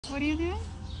What are you doing?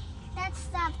 That's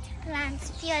soft plants.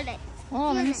 Feel it.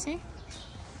 Oh, let me see.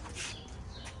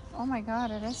 Oh my god,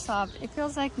 it is soft. It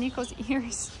feels like Nico's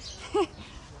ears.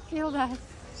 Feel that.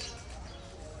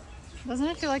 Doesn't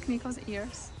it feel like Nico's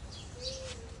ears?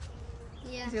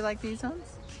 Yeah. Do you like these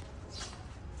ones?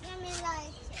 Let me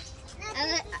like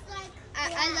it.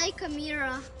 I like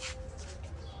Amira.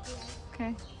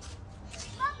 Okay.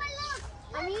 Mama, look.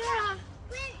 Amira.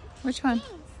 Which one?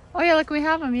 Oh yeah, look, we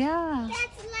have them. Yeah.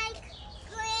 That's like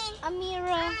green.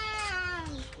 Amira.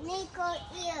 Nico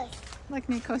ears. Like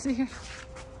Nico's ears.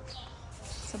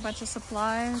 It's a bunch of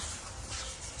supplies.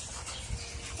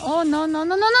 Oh no, no,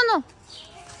 no, no, no, no.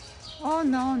 Oh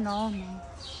no, no, no.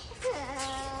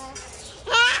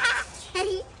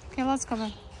 Okay, let's go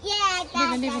back. Yeah,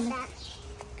 that.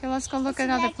 Okay, let's go look at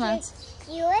other plants.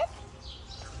 It's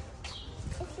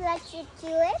like you do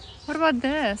it. What about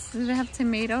this? Do they have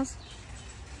tomatoes?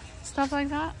 Stuff like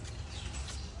that?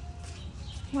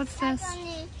 What's this?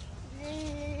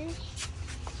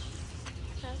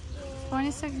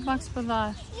 26 bucks for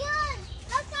that.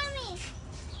 Look at me.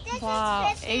 This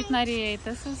Wow, is $8.98.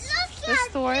 This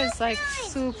store is like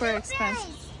super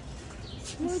expensive.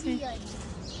 Let's see.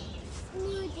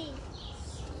 Smoothie.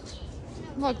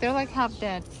 Look, they're like half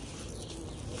dead.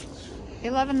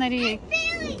 $11.98.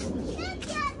 Billy, look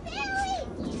at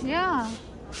Billy. Yeah.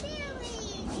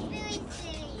 Billy.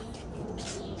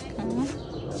 Okay.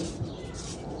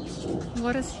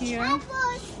 What is here?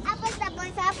 Apples.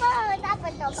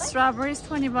 Strawberries,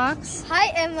 20 bucks.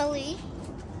 Hi, Emily.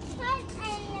 Hi,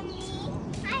 Emily.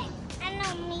 Hi,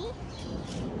 Emily.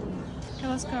 Okay,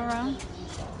 let's go around.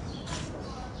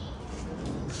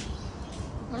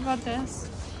 What about this?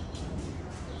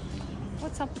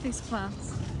 What's up with these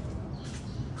plants?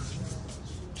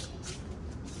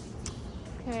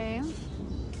 Okay.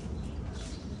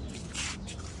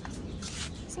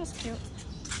 This is cute.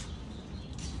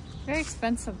 Very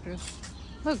expensive, Bruce.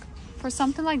 Look, for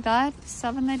something like that,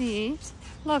 $7.98.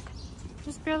 Look,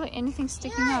 there's barely anything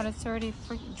sticking out. It's already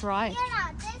freaking dry.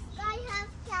 Yeah, this guy has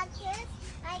cactus,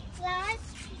 like grass,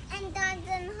 and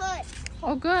doesn't hurt.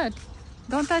 Oh, good.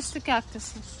 Don't touch the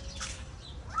cactuses.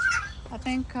 I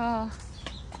think, yeah,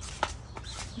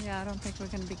 I don't think we're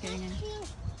going to be getting any.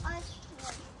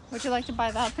 Would you like to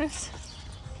buy that, Bruce?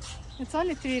 It's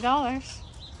only $3.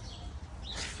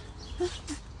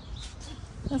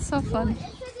 That's so funny.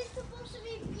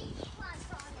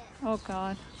 Oh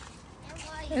God.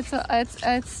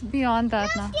 It's beyond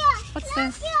that now. What's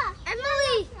this?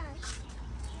 Emily!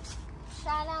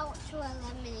 Shout out to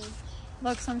Lemony.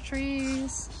 Look, some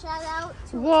trees. Shout out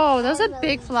to Whoa, those are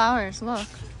big flowers. Look.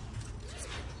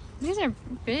 These are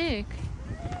big.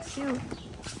 Cute.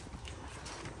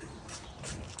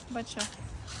 Bunch of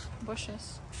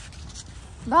bushes.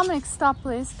 Dominic, stop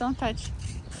please. Don't touch.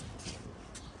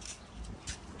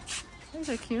 These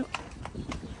are cute.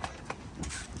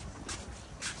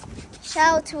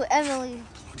 Shout out to Emily.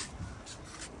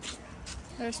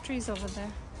 There's trees over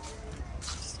there.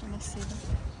 Just want to see them.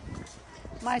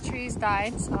 My trees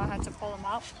died, so I had to pull them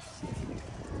out.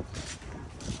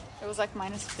 It was like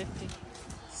minus 50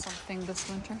 something this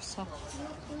winter, so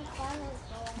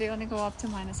they only go up to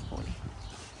minus 40.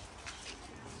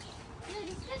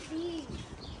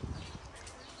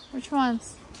 Which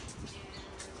ones?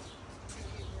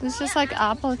 There's just like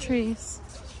apple trees.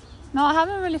 No, I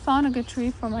haven't really found a good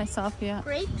tree for myself yet.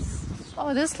 Grapes?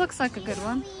 Oh, this looks like a good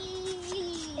one.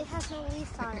 It has no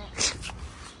leaves on it.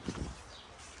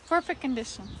 Perfect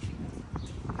condition.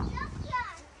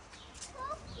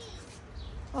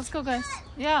 Let's go, guys.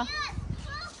 Yeah.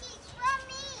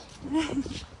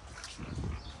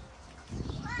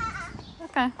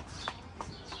 Okay.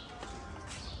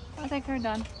 I think we're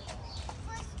done.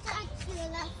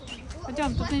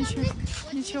 Пойдем, тут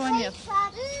ничего нет.